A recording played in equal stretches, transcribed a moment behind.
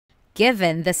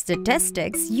Given the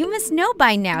statistics, you must know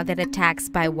by now that attacks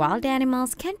by wild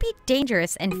animals can be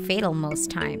dangerous and fatal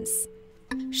most times.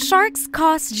 Sharks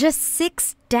cause just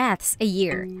 6 deaths a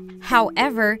year.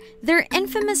 However, their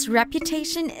infamous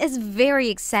reputation is very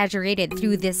exaggerated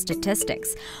through these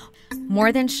statistics.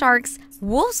 More than sharks,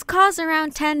 wolves cause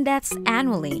around 10 deaths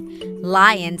annually.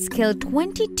 Lions kill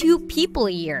 22 people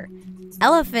a year.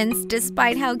 Elephants,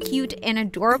 despite how cute and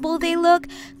adorable they look,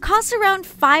 cause around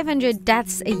 500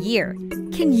 deaths a year.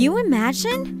 Can you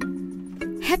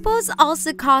imagine? Hippos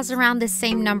also cause around the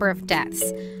same number of deaths.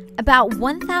 About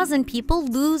 1,000 people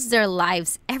lose their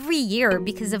lives every year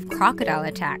because of crocodile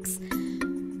attacks.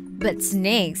 But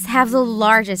snakes have the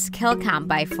largest kill count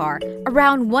by far.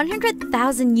 Around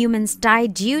 100,000 humans die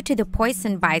due to the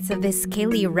poison bites of this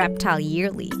scaly reptile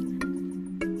yearly.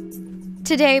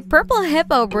 Today, Purple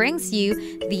Hippo brings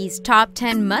you these top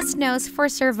 10 must-knows for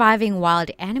surviving wild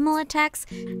animal attacks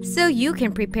so you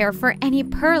can prepare for any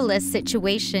perilous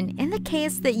situation in the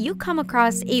case that you come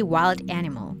across a wild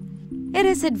animal. It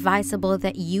is advisable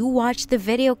that you watch the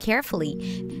video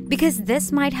carefully because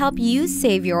this might help you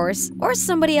save yours or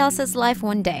somebody else's life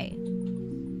one day.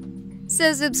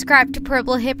 So subscribe to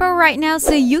Purple Hippo right now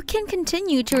so you can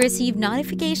continue to receive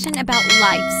notification about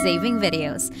life-saving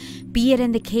videos, be it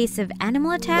in the case of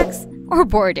animal attacks or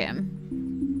boredom.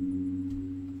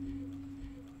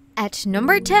 At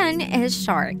number 10 is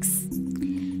sharks.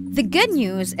 The good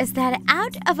news is that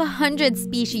out of 100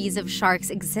 species of sharks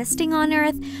existing on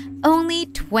Earth, only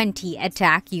 20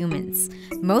 attack humans.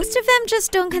 Most of them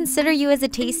just don't consider you as a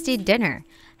tasty dinner.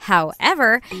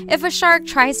 However, if a shark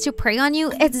tries to prey on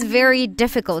you, it's very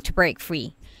difficult to break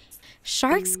free.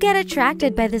 Sharks get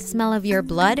attracted by the smell of your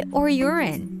blood or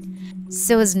urine.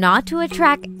 So as not to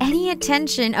attract any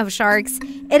attention of sharks,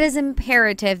 it is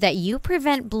imperative that you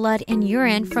prevent blood and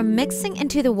urine from mixing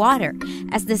into the water,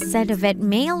 as the scent of it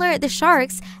may alert the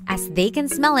sharks as they can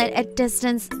smell it at a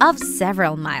distance of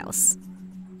several miles.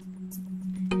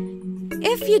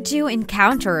 If you do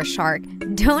encounter a shark,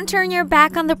 don't turn your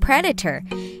back on the predator.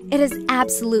 It is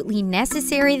absolutely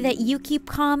necessary that you keep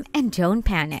calm and don't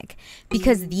panic,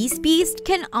 because these beasts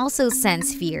can also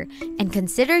sense fear and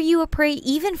consider you a prey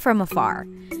even from afar.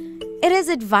 It is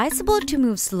advisable to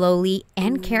move slowly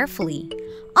and carefully.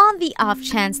 On the off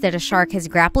chance that a shark has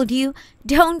grappled you,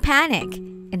 don't panic.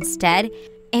 Instead,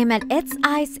 aim at its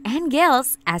eyes and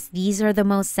gills, as these are the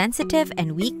most sensitive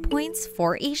and weak points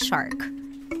for a shark.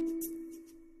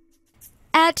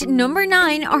 At number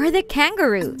 9 are the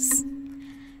kangaroos.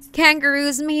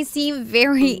 Kangaroos may seem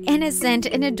very innocent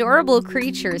and adorable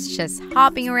creatures just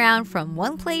hopping around from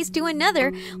one place to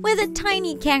another with a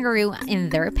tiny kangaroo in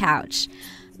their pouch.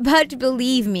 But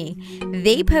believe me,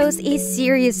 they pose a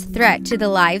serious threat to the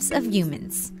lives of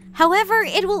humans. However,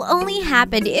 it will only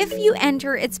happen if you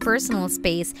enter its personal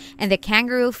space and the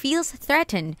kangaroo feels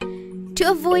threatened. To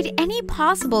avoid any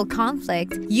possible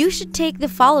conflict, you should take the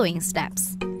following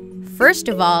steps. First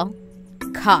of all,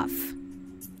 cough.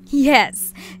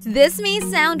 Yes, this may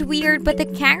sound weird, but the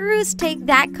kangaroos take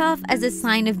that cough as a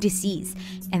sign of disease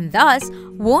and thus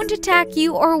won't attack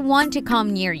you or want to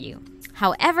come near you.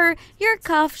 However, your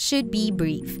cough should be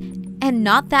brief and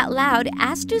not that loud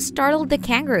as to startle the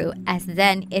kangaroo, as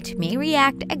then it may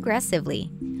react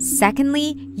aggressively.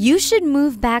 Secondly, you should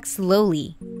move back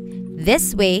slowly.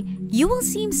 This way, you will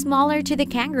seem smaller to the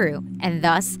kangaroo and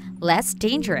thus less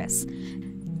dangerous.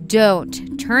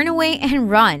 Don't turn away and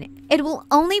run. It will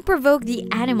only provoke the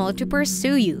animal to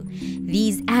pursue you.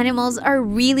 These animals are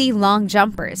really long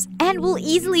jumpers and will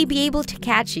easily be able to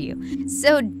catch you,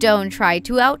 so don't try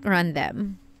to outrun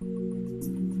them.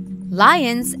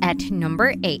 Lions at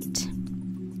number 8.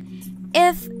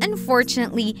 If,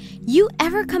 unfortunately, you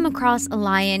ever come across a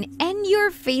lion and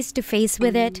you're face to face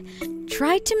with it,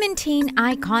 try to maintain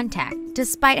eye contact,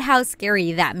 despite how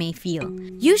scary that may feel.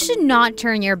 You should not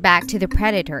turn your back to the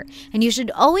predator, and you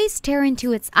should always stare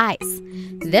into its eyes.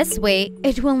 This way,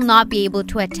 it will not be able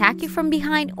to attack you from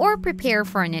behind or prepare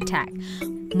for an attack.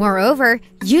 Moreover,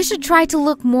 you should try to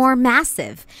look more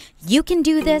massive. You can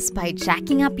do this by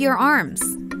jacking up your arms.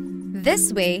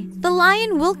 This way, the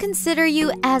lion will consider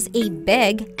you as a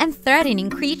big and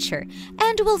threatening creature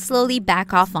and will slowly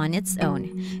back off on its own.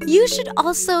 You should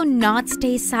also not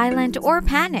stay silent or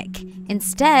panic.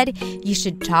 Instead, you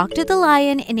should talk to the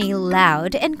lion in a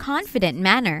loud and confident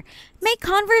manner. Make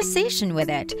conversation with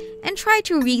it and try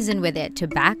to reason with it to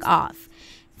back off.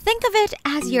 Think of it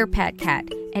as your pet cat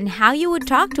and how you would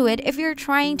talk to it if you're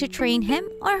trying to train him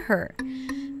or her.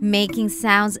 Making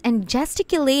sounds and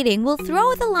gesticulating will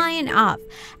throw the lion off,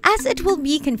 as it will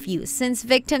be confused since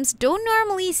victims don't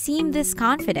normally seem this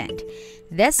confident.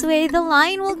 This way, the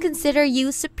lion will consider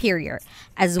you superior,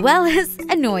 as well as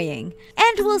annoying,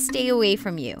 and will stay away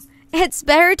from you. It's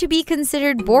better to be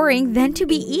considered boring than to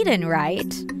be eaten,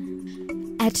 right?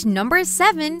 At number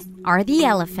 7 are the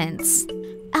elephants.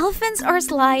 Elephants are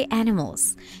sly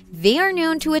animals. They are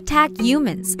known to attack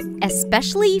humans,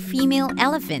 especially female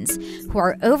elephants who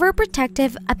are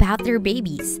overprotective about their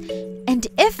babies. And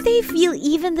if they feel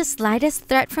even the slightest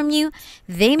threat from you,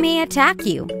 they may attack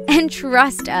you. And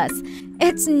trust us,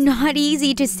 it's not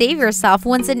easy to save yourself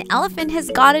once an elephant has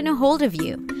gotten a hold of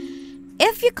you.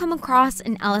 If you come across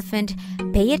an elephant,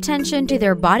 pay attention to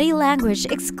their body language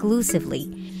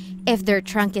exclusively. If their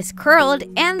trunk is curled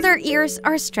and their ears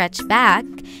are stretched back,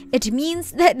 it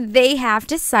means that they have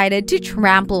decided to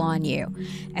trample on you.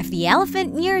 If the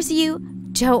elephant nears you,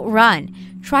 don't run.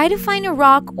 Try to find a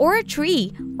rock or a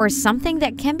tree or something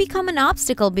that can become an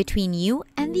obstacle between you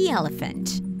and the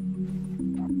elephant.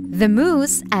 The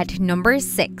moose at number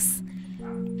 6.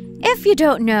 If you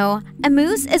don't know, a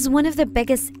moose is one of the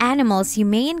biggest animals you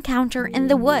may encounter in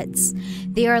the woods.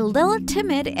 They are a little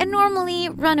timid and normally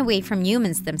run away from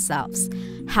humans themselves.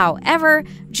 However,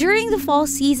 during the fall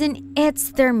season,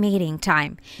 it's their mating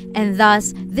time, and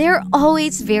thus they're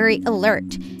always very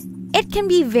alert. It can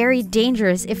be very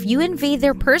dangerous if you invade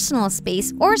their personal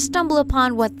space or stumble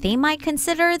upon what they might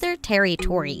consider their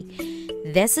territory.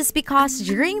 This is because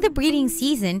during the breeding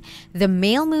season, the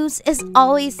male moose is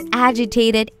always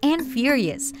agitated and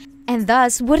furious, and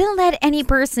thus wouldn't let any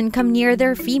person come near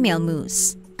their female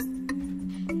moose.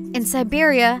 In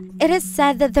Siberia, it is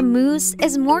said that the moose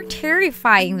is more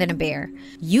terrifying than a bear.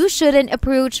 You shouldn't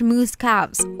approach moose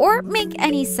calves or make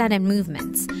any sudden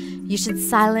movements. You should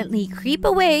silently creep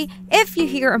away if you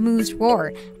hear a moose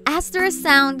roar, as their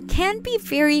sound can be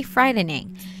very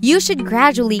frightening. You should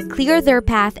gradually clear their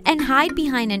path and hide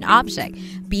behind an object,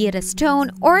 be it a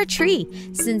stone or a tree,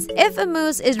 since if a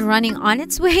moose is running on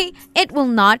its way, it will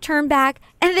not turn back,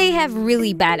 and they have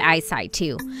really bad eyesight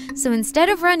too. So instead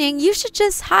of running, you should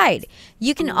just hide.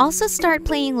 You can also start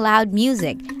playing loud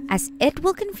music, as it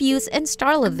will confuse and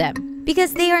startle them,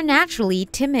 because they are naturally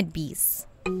timid beasts.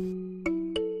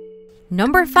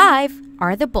 Number 5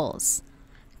 are the bulls.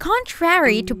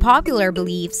 Contrary to popular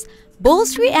beliefs,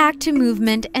 bulls react to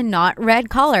movement and not red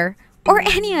color or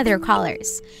any other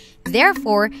colors.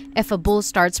 Therefore, if a bull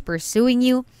starts pursuing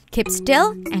you, keep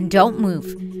still and don't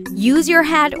move. Use your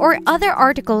hat or other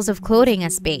articles of clothing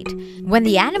as bait. When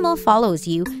the animal follows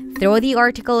you, throw the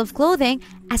article of clothing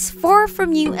as far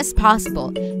from you as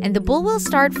possible, and the bull will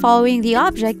start following the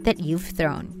object that you've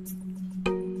thrown.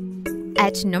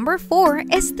 At number 4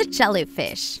 is the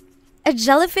jellyfish. A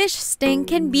jellyfish sting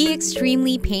can be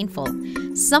extremely painful.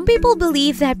 Some people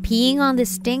believe that peeing on the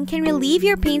sting can relieve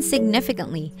your pain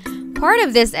significantly. Part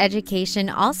of this education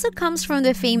also comes from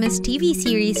the famous TV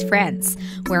series Friends,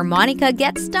 where Monica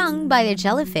gets stung by the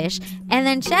jellyfish and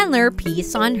then Chandler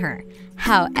pees on her.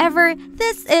 However,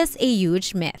 this is a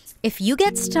huge myth. If you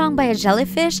get stung by a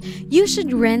jellyfish, you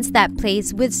should rinse that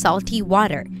place with salty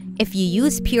water. If you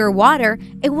use pure water,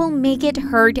 it will make it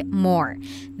hurt more.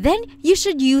 Then you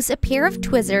should use a pair of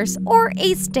tweezers or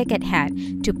a stick at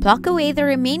hand to pluck away the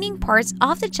remaining parts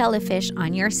of the jellyfish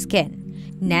on your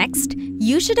skin. Next,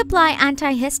 you should apply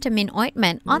antihistamine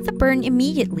ointment on the burn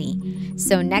immediately.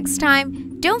 So next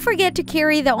time, don't forget to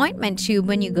carry the ointment tube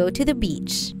when you go to the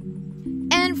beach.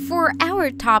 And for our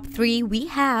top 3, we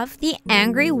have the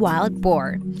angry wild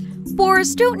boar.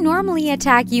 Boars don't normally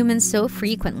attack humans so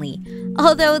frequently,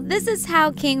 although this is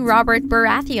how King Robert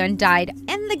Baratheon died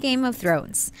in the Game of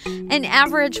Thrones. An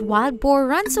average wild boar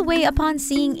runs away upon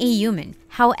seeing a human.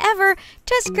 However,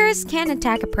 tuskers can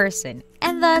attack a person,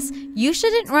 and thus you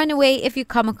shouldn't run away if you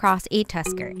come across a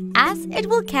tusker, as it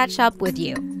will catch up with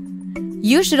you.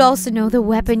 You should also know the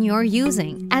weapon you're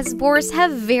using, as boars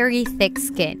have very thick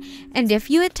skin, and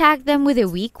if you attack them with a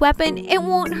weak weapon, it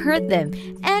won't hurt them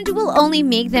and will only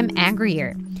make them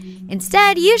angrier.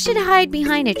 Instead, you should hide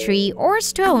behind a tree or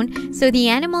stone so the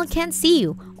animal can't see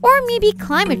you, or maybe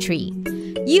climb a tree.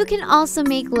 You can also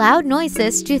make loud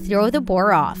noises to throw the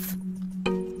boar off.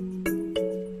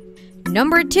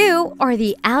 Number 2 are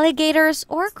the alligators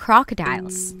or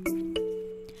crocodiles.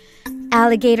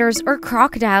 Alligators or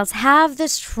crocodiles have the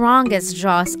strongest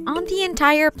jaws on the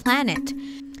entire planet.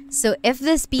 So if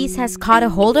this beast has caught a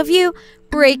hold of you,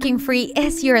 breaking free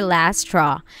is your last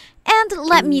straw. And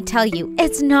let me tell you,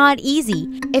 it's not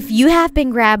easy. If you have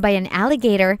been grabbed by an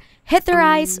alligator, hit their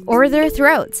eyes or their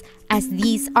throats, as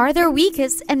these are their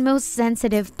weakest and most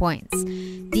sensitive points.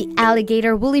 The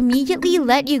alligator will immediately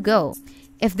let you go.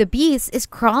 If the beast is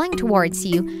crawling towards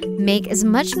you, make as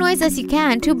much noise as you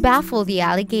can to baffle the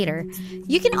alligator.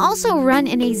 You can also run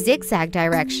in a zigzag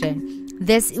direction.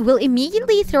 This will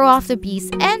immediately throw off the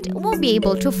beast and won't be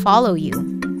able to follow you.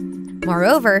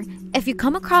 Moreover, if you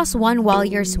come across one while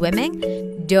you're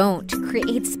swimming, don't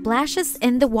create splashes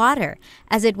in the water,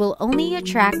 as it will only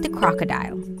attract the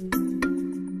crocodile.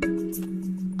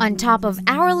 On top of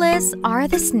our list are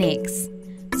the snakes.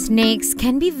 Snakes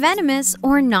can be venomous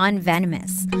or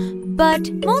non-venomous,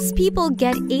 but most people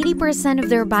get 80% of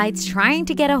their bites trying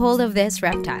to get a hold of this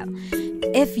reptile.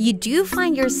 If you do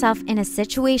find yourself in a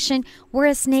situation where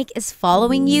a snake is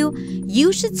following you,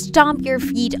 you should stomp your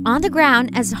feet on the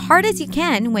ground as hard as you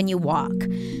can when you walk.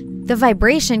 The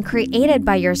vibration created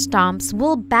by your stomps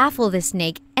will baffle the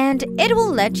snake and it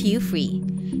will let you free.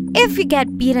 If you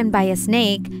get bitten by a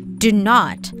snake, do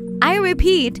not, I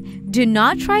repeat, do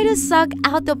not try to suck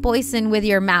out the poison with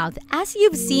your mouth as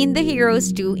you've seen the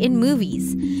heroes do in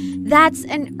movies. That's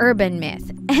an urban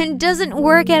myth and doesn't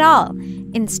work at all.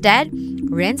 Instead,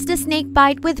 rinse the snake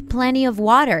bite with plenty of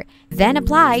water, then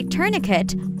apply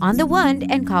tourniquet on the wound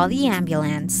and call the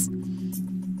ambulance.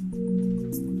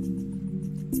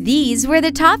 These were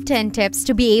the top 10 tips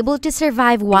to be able to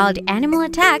survive wild animal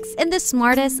attacks in the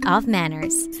smartest of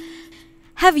manners.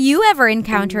 Have you ever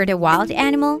encountered a wild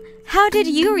animal? How did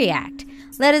you react?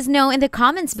 Let us know in the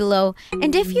comments below,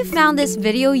 and if you found this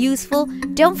video useful,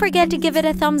 don't forget to give it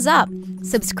a thumbs up.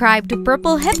 Subscribe to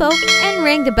Purple Hippo and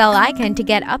ring the bell icon to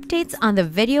get updates on the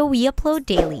video we upload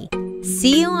daily.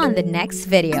 See you on the next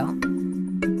video.